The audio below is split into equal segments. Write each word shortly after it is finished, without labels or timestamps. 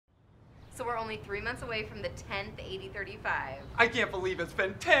So we're only 3 months away from the 10th 8035. I can't believe it's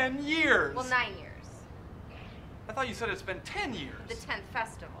been 10 years. Well, 9 years. I thought you said it's been 10 years. The 10th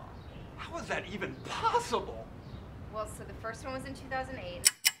festival. How is that even possible? Well, so the first one was in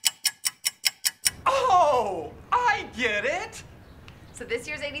 2008. Oh, I get it. So this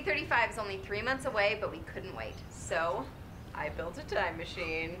year's 8035 is only 3 months away, but we couldn't wait. So I built a time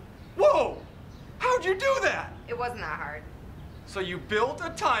machine. Whoa! How'd you do that? It wasn't that hard. So you built a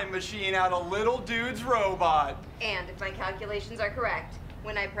time machine out of little dude's robot. And if my calculations are correct,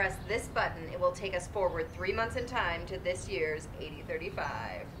 when I press this button, it will take us forward 3 months in time to this year's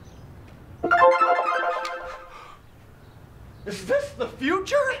 8035. Is this the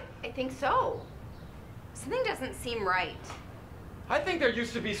future? I think so. Something doesn't seem right. I think there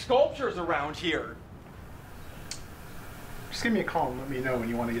used to be sculptures around here. Just give me a call and let me know when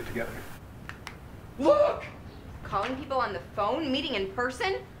you want to get together. Look! Calling people on the phone, meeting in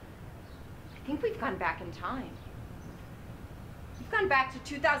person? I think we've gone back in time. We've gone back to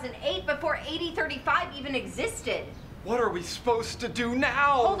 2008 before 8035 even existed. What are we supposed to do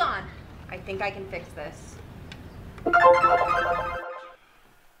now? Hold on. I think I can fix this.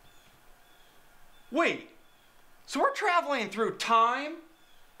 Wait, so we're traveling through time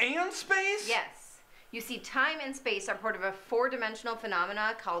and space? Yes. You see, time and space are part of a four-dimensional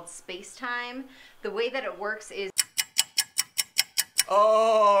phenomena called space-time. The way that it works is...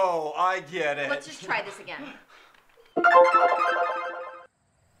 Oh, I get it. Let's just try this again.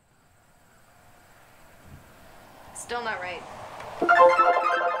 Still not right.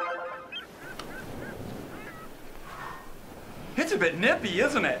 It's a bit nippy,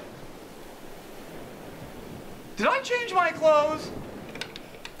 isn't it? Did I change my clothes?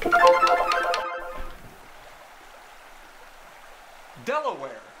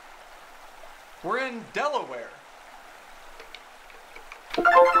 Delaware. We're in Delaware.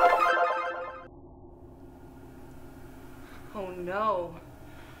 Oh no.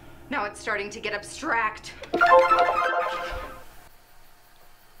 Now it's starting to get abstract.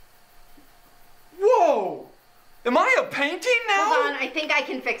 Whoa! Am I a painting now? Hold on, I think I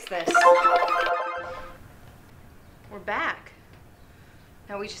can fix this. We're back.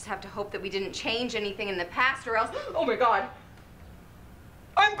 Now we just have to hope that we didn't change anything in the past or else... Oh my God!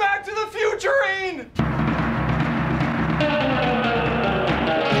 I'm back to the future-ing!